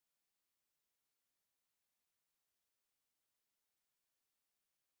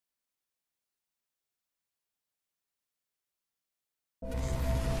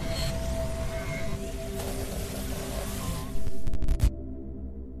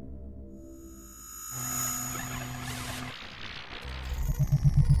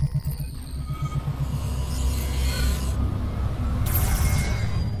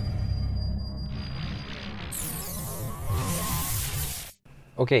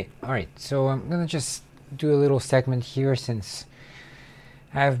Okay, alright, so I'm gonna just do a little segment here since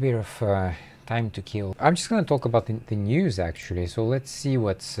I have a bit of time to kill. I'm just gonna talk about the news actually, so let's see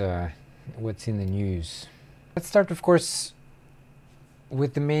what's in the news. Let's start, of course,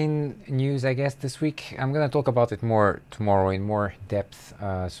 with the main news, I guess, this week. I'm gonna talk about it more tomorrow in more depth.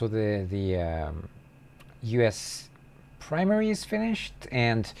 So the U.S. primary is finished,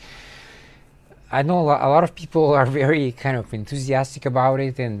 and I know a lot of people are very kind of enthusiastic about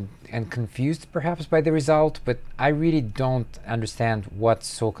it and confused perhaps by the result, but I really don't understand what's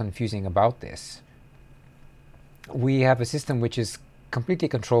so confusing about this. We have a system which is completely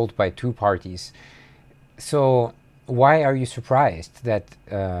controlled by two parties. So why are you surprised that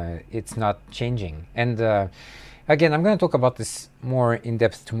it's not changing? And again, I'm going to talk about this more in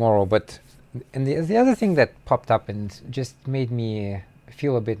depth tomorrow, but and the other thing that popped up and just made me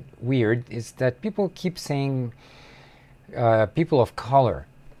feel a bit weird is that people keep saying people of color.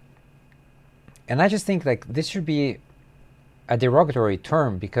 And I just think like this should be a derogatory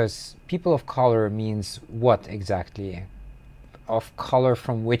term, because people of color means what exactly? Of color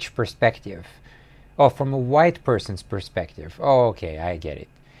from which perspective? Oh, from a white person's perspective. Oh, okay, I get it.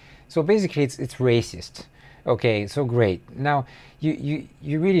 So basically it's racist. Okay, so great. Now you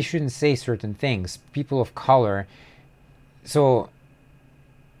really shouldn't say certain things. People of color. So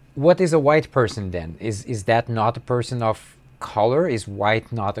what is a white person then? Is that not a person of color? Is white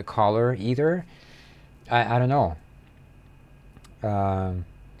not a color either? I don't know.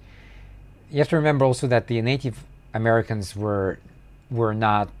 You have to remember also that the Native Americans were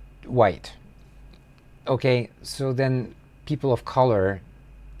not white. Okay, so then people of color.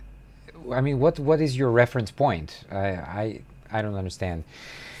 I mean, what is your reference point? I don't understand.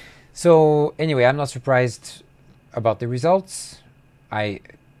 So anyway, I'm not surprised about the results. I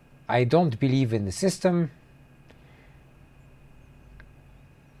don't believe in the system.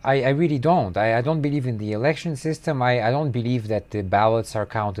 I really don't. I don't believe in the election system. I don't believe that the ballots are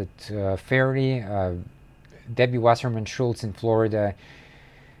counted fairly. Debbie Wasserman Schultz in Florida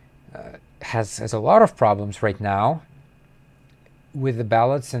has a lot of problems right now with the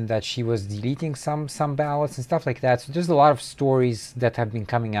ballots, and that she was deleting some ballots and stuff like that. So there's a lot of stories that have been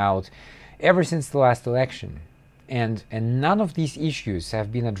coming out ever since the last election. And none of these issues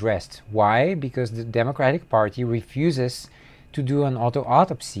have been addressed. Why? Because the Democratic Party refuses to do an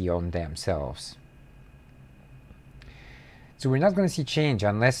autopsy on themselves. So we're not going to see change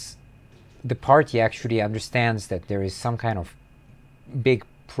unless the party actually understands that there is some kind of big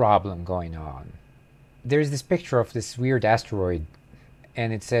problem going on. There's this picture of this weird asteroid,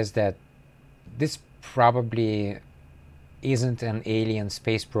 and it says that this probably isn't an alien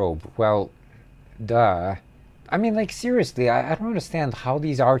space probe. Well, duh. I mean, like, seriously, I don't understand how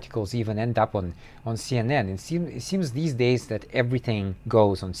these articles even end up on CNN. It seems these days that everything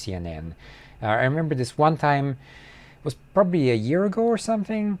goes on CNN. I remember this one time, it was probably a year ago or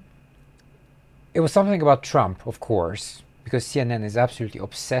something. It was something about Trump, of course, because CNN is absolutely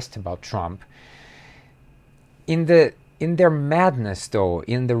obsessed about Trump. In their madness, though,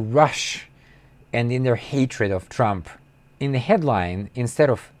 in the rush and in their hatred of Trump, in the headline, instead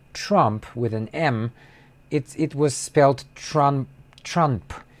of Trump with an M, it was spelled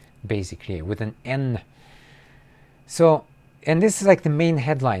Trump, basically, with an N. So, and this is like the main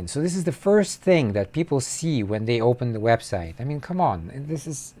headline. So this is the first thing that people see when they open the website. I mean, come on. This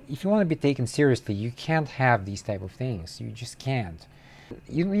is, if you want to be taken seriously, you can't have these type of things. You just can't.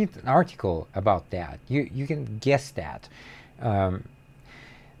 You need an article about that. You can guess that.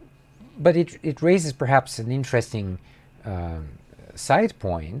 But it raises perhaps an interesting side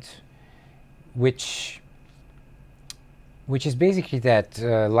point, which is basically that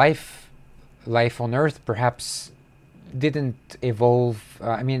life on Earth perhaps didn't evolve.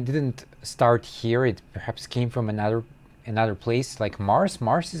 I mean, didn't start here. It perhaps came from another place, like Mars.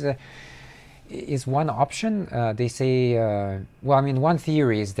 Mars is one option. They say. Well, I mean, one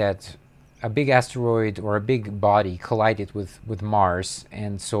theory is that a big asteroid or a big body collided with Mars,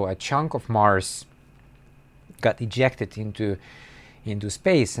 and so a chunk of Mars got ejected into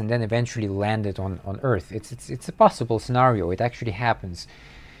space and then eventually landed on Earth. It's a possible scenario. It actually happens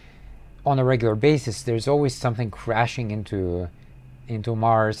on a regular basis. There's always something crashing into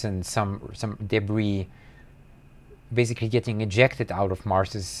Mars, and some debris basically getting ejected out of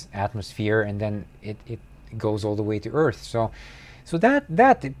Mars's atmosphere, and then it goes all the way to Earth. So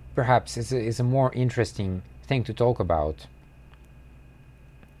that perhaps is a more interesting thing to talk about.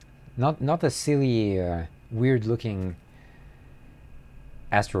 Not a silly weird looking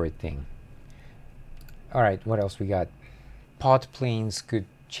asteroid thing. All right, what else we got? Pod planes could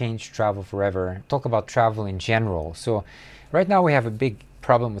change travel forever. Talk about travel in general. So right now we have a big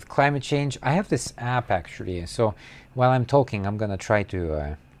problem with climate change. I have this app actually, so while I'm talking, I'm gonna try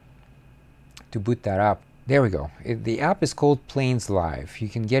to boot that up. There we go. The app is called Planes Live. You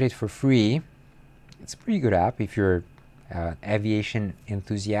can get it for free. It's a pretty good app if you're an aviation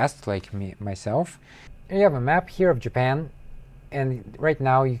enthusiast like myself. You have a map here of Japan, and right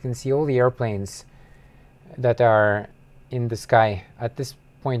now you can see all the airplanes that are in the sky at this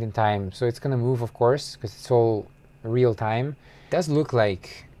point in time. So it's going to move, of course, because it's all real time. It does look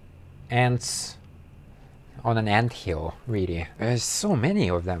like ants on an anthill, really. There's so many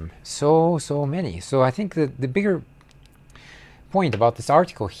of them, so many. So I think that the bigger point about this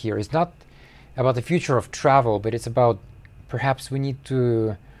article here is not about the future of travel, but it's about perhaps we need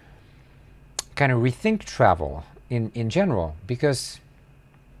to kind of rethink travel in general, because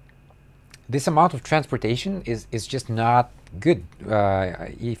this amount of transportation is just not good.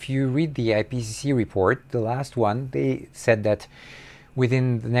 If you read the IPCC report, the last one, they said that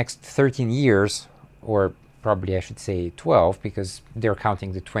within the next 13 years, or probably I should say 12, because they're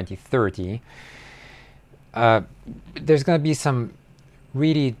counting to 2030, there's going to be some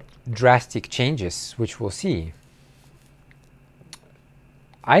really drastic changes, which we'll see.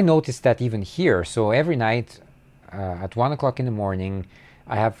 I noticed that even here. So every night at 1 o'clock in the morning,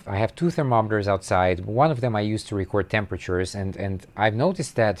 I have two thermometers outside. One of them I use to record temperatures, and I've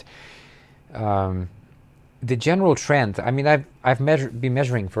noticed that the general trend. I mean, I've been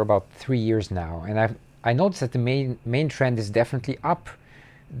measuring for about 3 years now, and I noticed that the main trend is definitely up.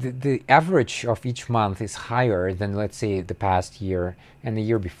 The average of each month is higher than, let's say, the past year and the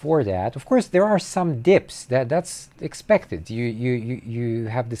year before that. Of course, there are some dips. That's expected. You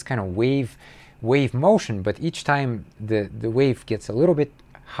have this kind of wave motion, but each time the wave gets a little bit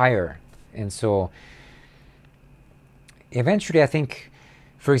higher, and so eventually I think,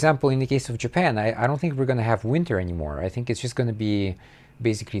 for example, in the case of Japan, I don't think we're going to have winter anymore. I think it's just going to be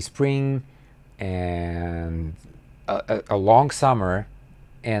basically spring and a long summer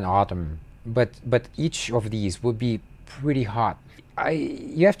and autumn, but each of these would be pretty hot.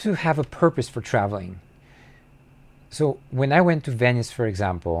 You have to have a purpose for traveling. So when I went to Venice, for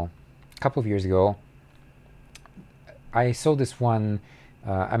example, a couple of years ago, I saw this one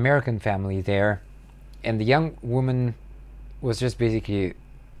American family there, and the young woman was just basically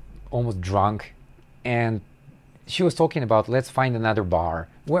almost drunk, and she was talking about, let's find another bar.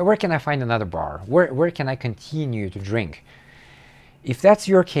 Where can I find another bar? Where can I continue to drink? If that's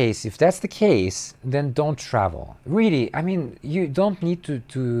your case, if that's the case, then don't travel. Really, I mean, you don't need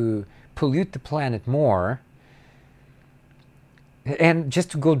to pollute the planet more, and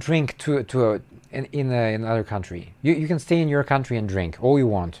just to go drink in another country. You can stay in your country and drink all you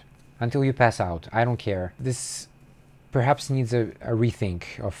want until you pass out. I don't care. This perhaps needs a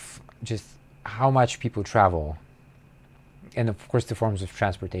rethink of just how much people travel, and of course the forms of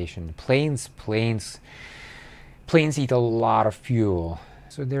transportation. Planes eat a lot of fuel.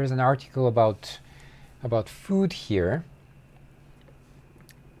 So there's an article about food here,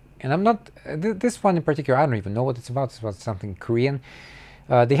 and I'm not this one in particular, I don't even know what it's about. It's about something Korean.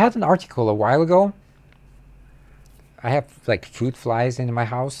 They had an article a while ago. I have like fruit flies in my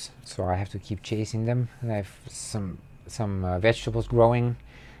house, so I have to keep chasing them, and I have some vegetables growing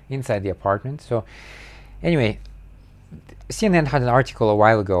inside the apartment. So anyway, CNN had an article a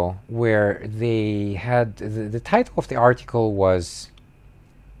while ago where they had the title of the article was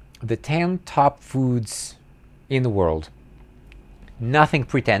the 10 top foods in the world. Nothing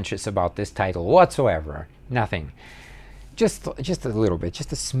pretentious about this title whatsoever. Nothing. Just a little bit,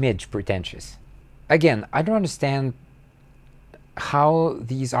 just a smidge pretentious. Again, I don't understand how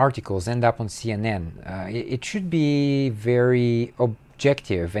these articles end up on CNN. It should be very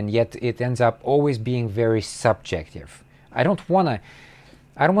objective, and yet it ends up always being very subjective. I don't want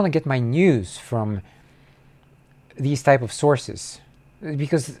to get my news from these type of sources,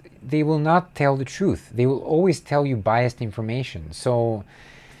 because they will not tell the truth. They will always tell you biased information. So,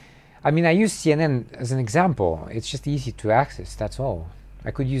 I mean, I use CNN as an example. It's just easy to access, that's all.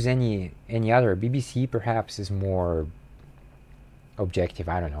 I could use any other. BBC perhaps is more objective,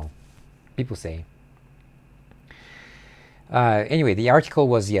 I don't know. People say. Anyway, the article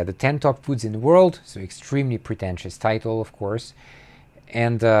was, the 10 top foods in the world, so extremely pretentious title, of course.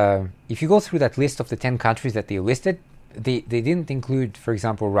 And if you go through that list of the 10 countries that they listed, they didn't include, for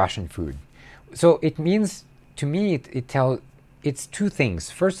example, Russian food. So it means, to me, it's two things.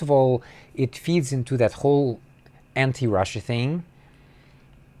 First of all, it feeds into that whole anti-Russia thing.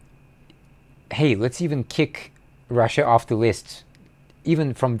 Hey, let's even kick Russia off the list,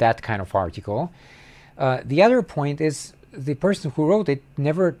 even from that kind of article. The other point is, the person who wrote it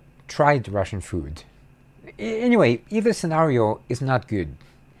never tried Russian food. Anyway, either scenario is not good.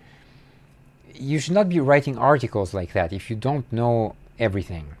 You should not be writing articles like that if you don't know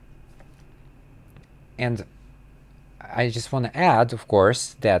everything. And I just want to add, of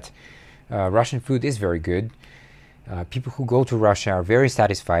course, that Russian food is very good. People who go to Russia are very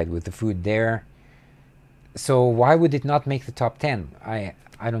satisfied with the food there. So why would it not make the top 10?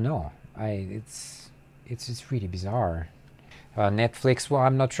 I don't know. It's really bizarre. Netflix, well,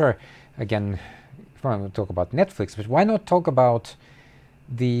 I'm not sure. Again, if I want to talk about Netflix, but why not talk about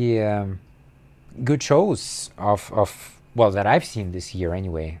the good shows of well, that I've seen this year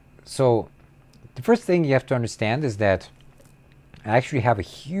anyway. So the first thing you have to understand is that I actually have a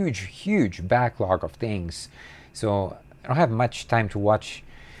huge backlog of things. So I don't have much time to watch.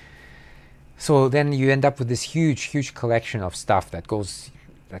 So then you end up with this huge collection of stuff that goes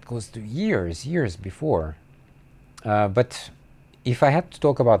to years before. But if I had to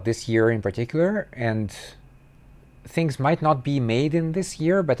talk about this year in particular, and things might not be made in this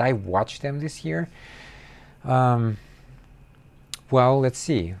year, but I watched them this year. Well, let's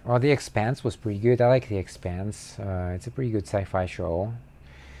see. Well, The Expanse was pretty good. I like The Expanse. It's a pretty good sci-fi show.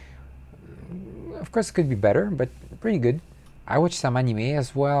 Of course, it could be better, but pretty good. I watched some anime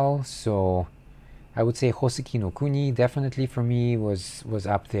as well, so I would say Hoseki no Kuni definitely for me was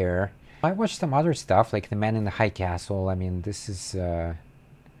up there. I watched some other stuff like The Man in the High Castle. I mean, this is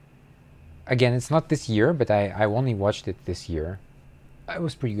again, it's not this year, but I only watched it this year. It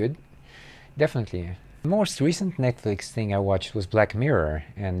was pretty good, definitely. The most recent Netflix thing I watched was Black Mirror,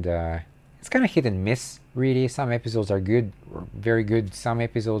 and it's kind of hit and miss, really. Some episodes are good, or very good. Some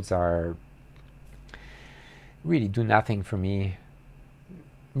episodes are really do nothing for me.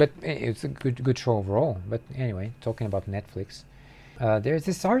 But it's a good show overall. But anyway, talking about Netflix. There's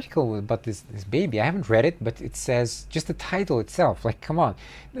this article about this baby. I haven't read it, but it says just the title itself. Like, come on,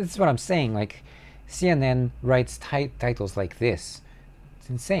 that's what I'm saying. Like, CNN writes titles like this. It's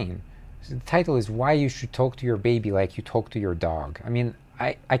insane. So the title is "Why You Should Talk to Your Baby Like You Talk to Your Dog." I mean,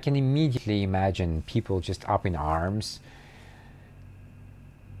 I can immediately imagine people just up in arms.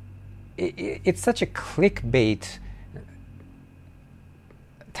 It's such a clickbait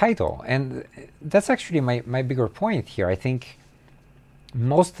title, and that's actually my bigger point here. I think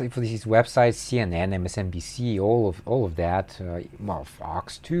most of these websites, CNN, MSNBC, all of that, well,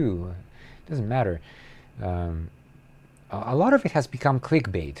 Fox too, doesn't matter. A lot of it has become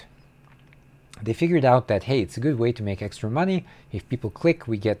clickbait. They figured out that, hey, it's a good way to make extra money. If people click,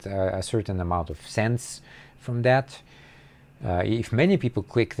 we get a certain amount of cents from that. If many people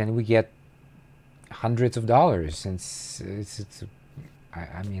click, then we get hundreds of dollars. And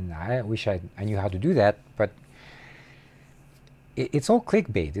I mean, I wish I knew how to do that, but it's all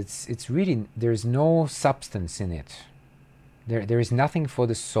clickbait. It's really, there's no substance in it. There is nothing for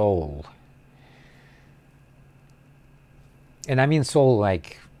the soul. And I mean soul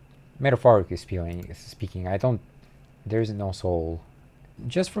like metaphorically speaking. There is no soul.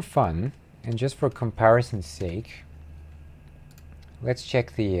 Just for fun and just for comparison's sake, let's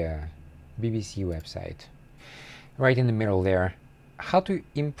check the BBC website. Right in the middle there. How to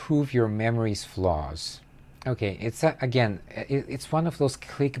improve your memory's flaws. Okay, it's again, it's one of those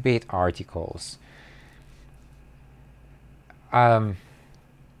clickbait articles. I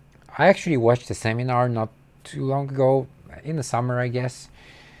actually watched a seminar not too long ago, in the summer, I guess.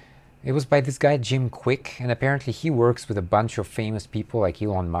 It was by this guy Jim Quick, and apparently he works with a bunch of famous people like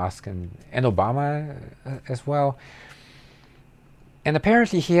Elon Musk and Obama as well. And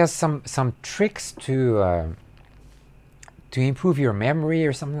apparently he has some tricks to improve your memory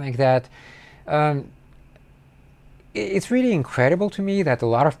or something like that. It's really incredible to me that a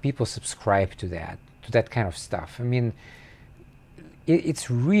lot of people subscribe to that kind of stuff. I mean,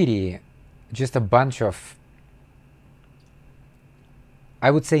 it's really just a bunch of, I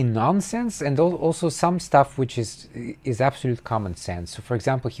would say, nonsense, and also some stuff which is absolute common sense. So for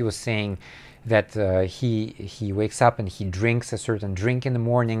example, he was saying that he wakes up and he drinks a certain drink in the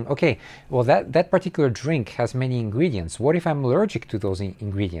morning. Okay, well that particular drink has many ingredients. What if I'm allergic to those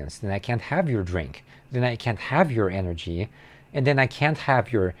ingredients? Then I can't have your drink. Then I can't have your energy, and then I can't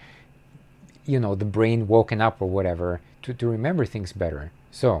have your, the brain woken up or whatever to remember things better.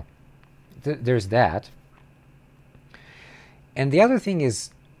 So there's that. And the other thing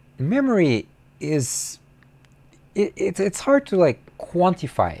is, memory is, it's hard to like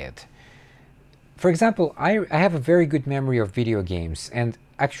quantify it. For example, I have a very good memory of video games, and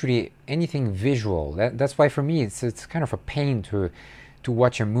actually anything visual. That's why for me it's kind of a pain to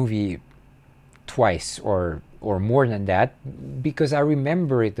watch a movie twice or more than that, because I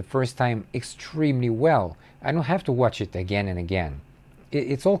remember it the first time extremely well. I don't have to watch it again and again.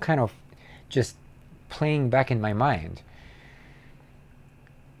 It's all kind of just playing back in my mind.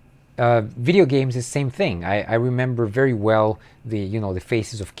 Video games is the same thing. I remember very well the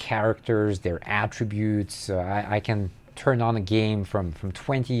faces of characters, their attributes. I can turn on a game from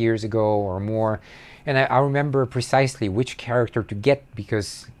 20 years ago or more, and I remember precisely which character to get,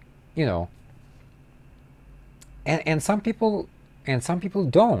 because and some people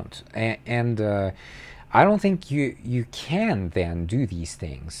don't, and I don't think you can then do these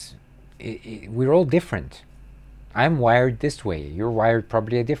things. We're all different. I'm wired this way. You're wired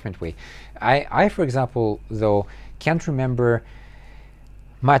probably a different way. I, for example, though, can't remember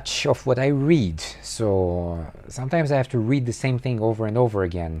much of what I read. So sometimes I have to read the same thing over and over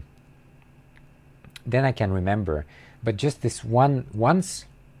again. Then I can remember. But just this once,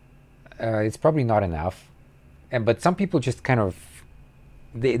 it's probably not enough. But some people just kind of,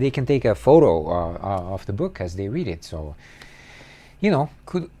 they can take a photo of the book as they read it. So,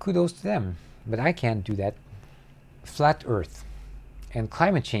 kudos to them. But I can't do that. Flat Earth and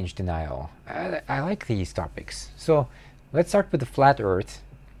climate change denial. I like these topics. So let's start with the flat Earth.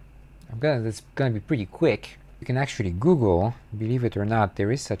 It's gonna be pretty quick. You can actually Google, believe it or not,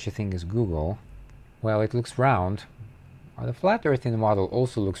 there is such a thing as Google. Well, it looks round. The flat Earth in the model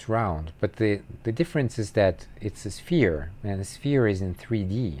also looks round, but the difference is that it's a sphere, and the sphere is in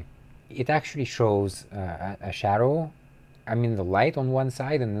 3D. It actually shows a shadow. I mean, the light on one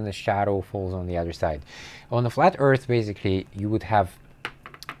side, and then the shadow falls on the other side. On the flat Earth, basically, you would have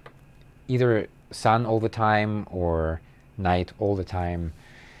either sun all the time or night all the time.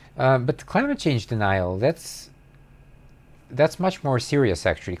 But climate change denial, that's much more serious,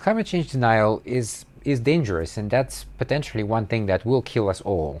 actually. Climate change denial is dangerous, and that's potentially one thing that will kill us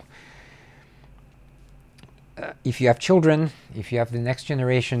all. If you have children, if you have the next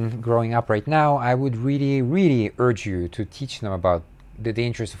generation growing up right now, I would really, really urge you to teach them about the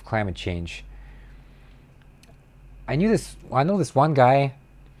dangers of climate change. I know this one guy.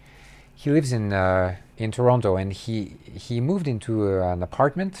 He lives in Toronto, and he moved into an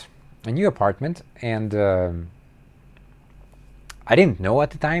apartment, a new apartment, and I didn't know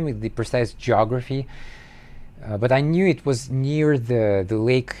at the time the precise geography, but I knew it was near the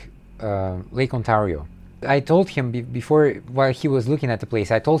Lake Ontario. I told him before, while he was looking at the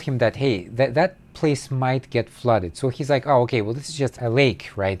place, I told him that, hey, that place might get flooded. So he's like, oh, okay, well, this is just a lake,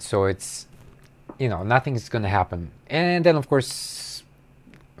 right? So it's, nothing's going to happen. And then, of course,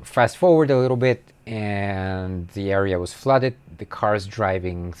 fast forward a little bit, and the area was flooded, the cars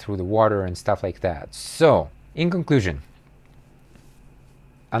driving through the water and stuff like that. So, in conclusion,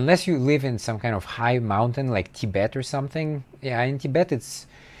 unless you live in some kind of high mountain like Tibet or something, yeah, in Tibet it's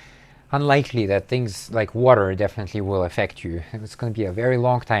unlikely that things like water definitely will affect you. It's going to be a very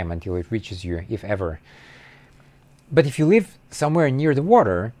long time until it reaches you, if ever. But if you live somewhere near the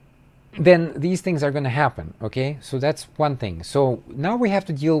water, then these things are going to happen, okay? So that's one thing. So now we have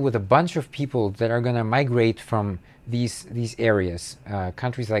to deal with a bunch of people that are going to migrate from these areas,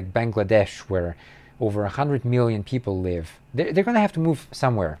 countries like Bangladesh, where over 100 million people live. They're going to have to move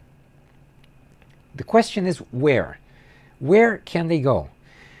somewhere. The question is where? Where can they go?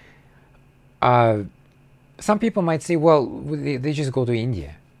 Some people might say, well, they just go to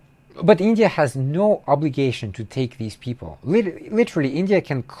India. But India has no obligation to take these people. Literally, India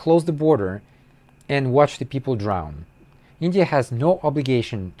can close the border and watch the people drown. India has no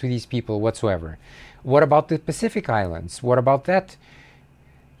obligation to these people whatsoever. What about the Pacific Islands? What about that?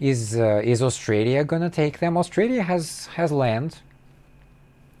 Is Australia going to take them? Australia has land.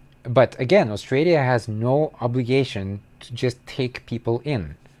 But again, Australia has no obligation to just take people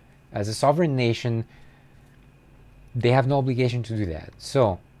in. As a sovereign nation, they have no obligation to do that.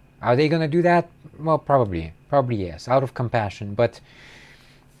 So, are they going to do that? Well, probably yes, out of compassion. But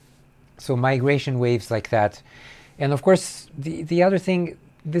so migration waves like that, and of course the other thing,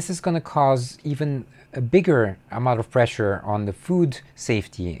 this is going to cause even a bigger amount of pressure on the food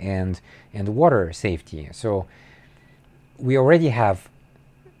safety and water safety. So we already have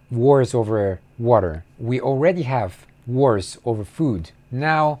wars over water. We already have wars over food.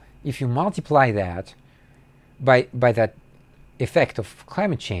 Now, if you multiply that by that effect of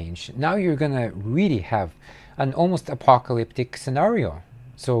climate change, now you're gonna really have an almost apocalyptic scenario.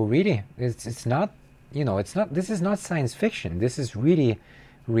 So really, it's not, this is not science fiction. This is really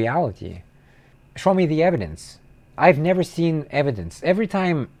reality. Show me the evidence. I've never seen evidence. Every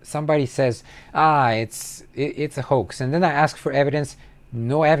time somebody says, it's a hoax, and then I ask for evidence,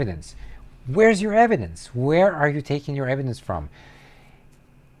 no evidence. Where's your evidence? Where are you taking your evidence from?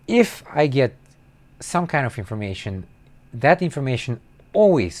 If I get some kind of information, that information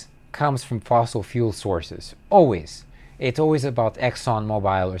always comes from fossil fuel sources. Always. It's always about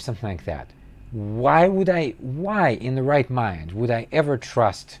ExxonMobil or something like that. why in the right mind would I ever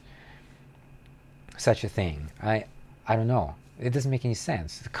trust such a thing? I don't know. It doesn't make any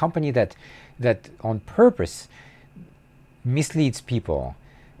sense. The company that on purpose misleads people,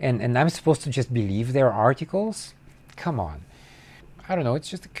 and I'm supposed to just believe their articles? Come on. I don't know. It's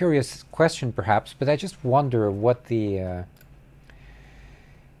just a curious question, perhaps, but I just wonder what the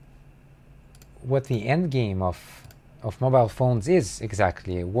end game of mobile phones is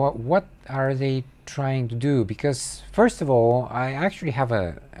exactly. What are they trying to do? Because first of all, I actually have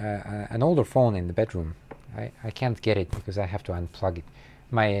an older phone in the bedroom. I can't get it because I have to unplug it,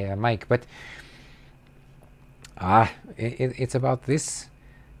 my mic. But it's about this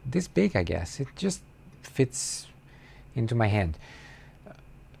big, I guess. It just fits into my hand,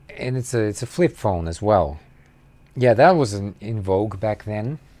 and it's a flip phone as well. Yeah, that was in vogue back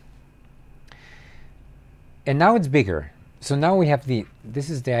then. And now it's bigger. So now we have this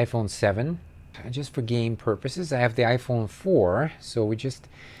is the iPhone 7. Just for game purposes, I have the iPhone 4. So we just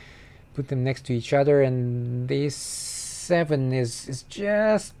put them next to each other, and this 7 is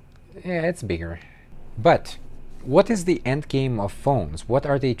just, yeah, it's bigger. But what is the end game of phones? What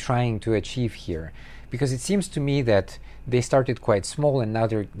are they trying to achieve here? Because it seems to me that they started quite small and now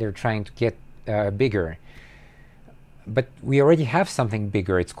they're trying to get bigger. But we already have something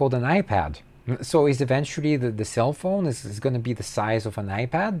bigger. It's called an iPad. So is eventually the cell phone is going to be the size of an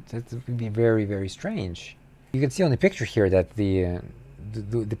iPad? That would be very, very strange. You can see on the picture here that the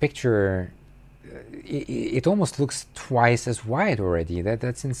picture, it almost looks twice as wide already.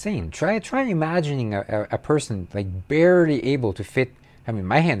 That's insane. Try imagining a person like barely able to fit. I mean,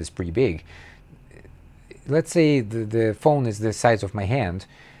 my hand is pretty big. Let's say the phone is the size of my hand.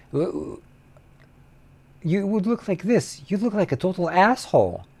 You would look like this. You'd look like a total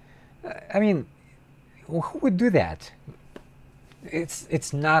asshole. I mean, who would do that?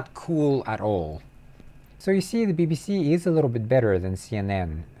 It's not cool at all. So you see, the BBC is a little bit better than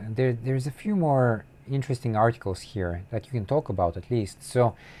CNN. There's a few more interesting articles here that you can talk about at least.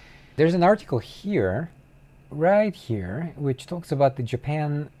 So there's an article here, right here, which talks about the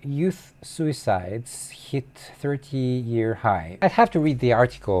Japan youth suicides hit 30-year high. I'd have to read the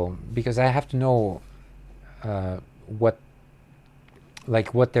article because I have to know what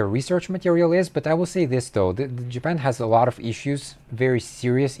their research material is, but I will say this though, Japan has a lot of issues, very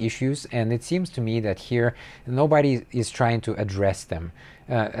serious issues, and it seems to me that here nobody is trying to address them.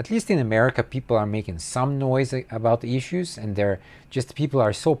 At least in America, people are making some noise about the issues, and people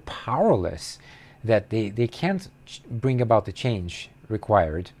are so powerless that they can't bring about the change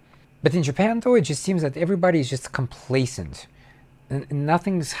required. But in Japan though, it just seems that everybody is just complacent.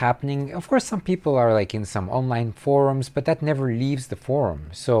 Nothing's happening. Of course, some people are like in some online forums, but that never leaves the forum.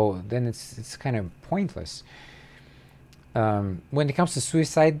 So then it's kind of pointless. When it comes to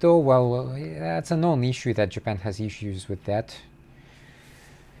suicide, though, well, that's a known issue that Japan has issues with that.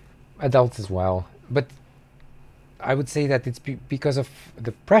 Adults as well. But I would say that it's because of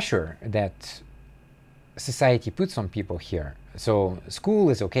the pressure that society puts on people here. So school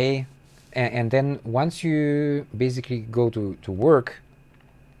is okay. And then once you basically go to work,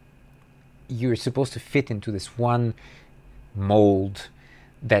 you're supposed to fit into this one mold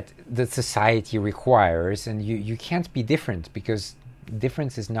that the society requires, and you can't be different because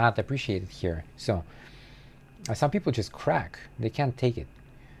difference is not appreciated here. So some people just crack. They can't take it.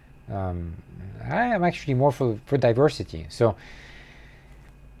 I am actually more for diversity. So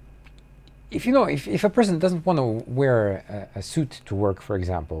if a person doesn't want to wear a suit to work, for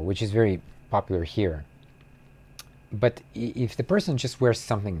example, which is very popular here, but if the person just wears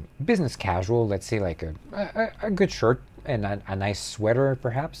something business casual, let's say like a good shirt and a nice sweater,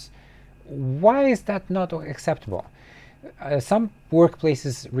 perhaps, why is that not acceptable? Some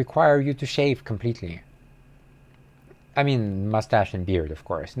workplaces require you to shave completely. I mean, mustache and beard, of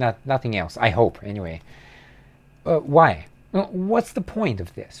course, nothing else, I hope, anyway. Why? What's the point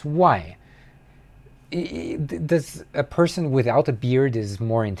of this? Why? Does a person without a beard is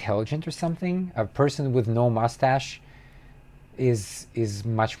more intelligent or something? A person with no mustache is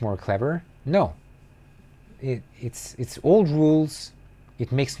much more clever? No. It's old rules.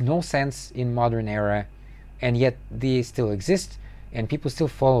 It makes no sense in modern era, and yet they still exist, and people still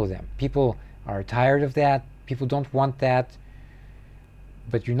follow them. People are tired of that. People don't want that.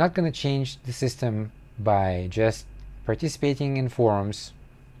 But you're not going to change the system by just participating in forums.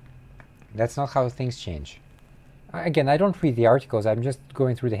 That's not how things change. Again, I don't read the articles. I'm just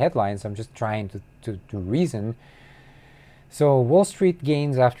going through the headlines. I'm just trying to reason. So Wall Street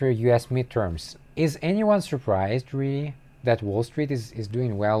gains after US midterms. Is anyone surprised, really, that Wall Street is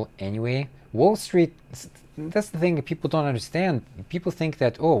doing well anyway? Wall Street that's the thing that people don't understand. People think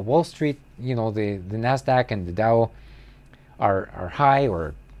that, oh, Wall Street, you know, the Nasdaq and the Dow are high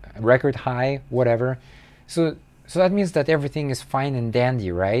or record high, whatever. So that means that everything is fine and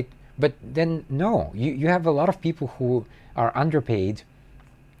dandy, right? But then no, you have a lot of people who are underpaid,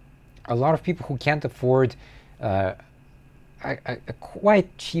 a lot of people who can't afford a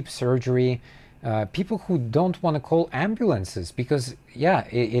quite cheap surgery, people who don't want to call ambulances because, yeah,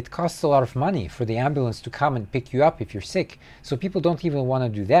 it costs a lot of money for the ambulance to come and pick you up if you're sick. So people don't even want to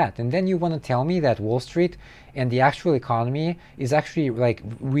do that. And then you want to tell me that Wall Street and the actual economy is actually like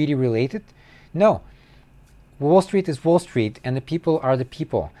really related? No. Wall Street is Wall Street and the people are the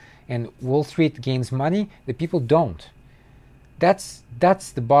people. And Wall Street gains money, the people don't. That's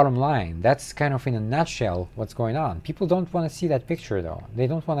the bottom line. That's kind of in a nutshell what's going on. People don't want to see that picture though. They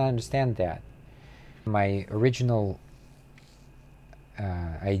don't want to understand that. My original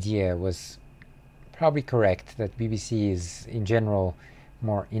idea was probably correct, that BBC is in general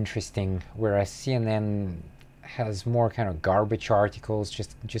more interesting, whereas CNN has more kind of garbage articles,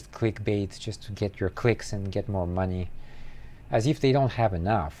 just clickbait, just to get your clicks and get more money, as if they don't have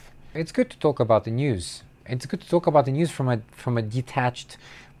enough. It's good to talk about the news. It's good to talk about the news from a detached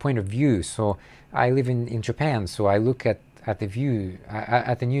point of view. So I live in Japan, so I look at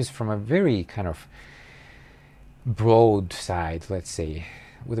the news from a very kind of broad side, let's say,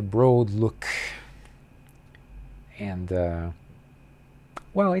 with a broad look. And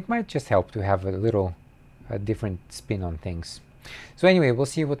well, it might just help to have a different spin on things. So anyway, we'll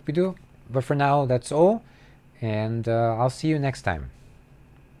see what we do. But for now, that's all. And I'll see you next time.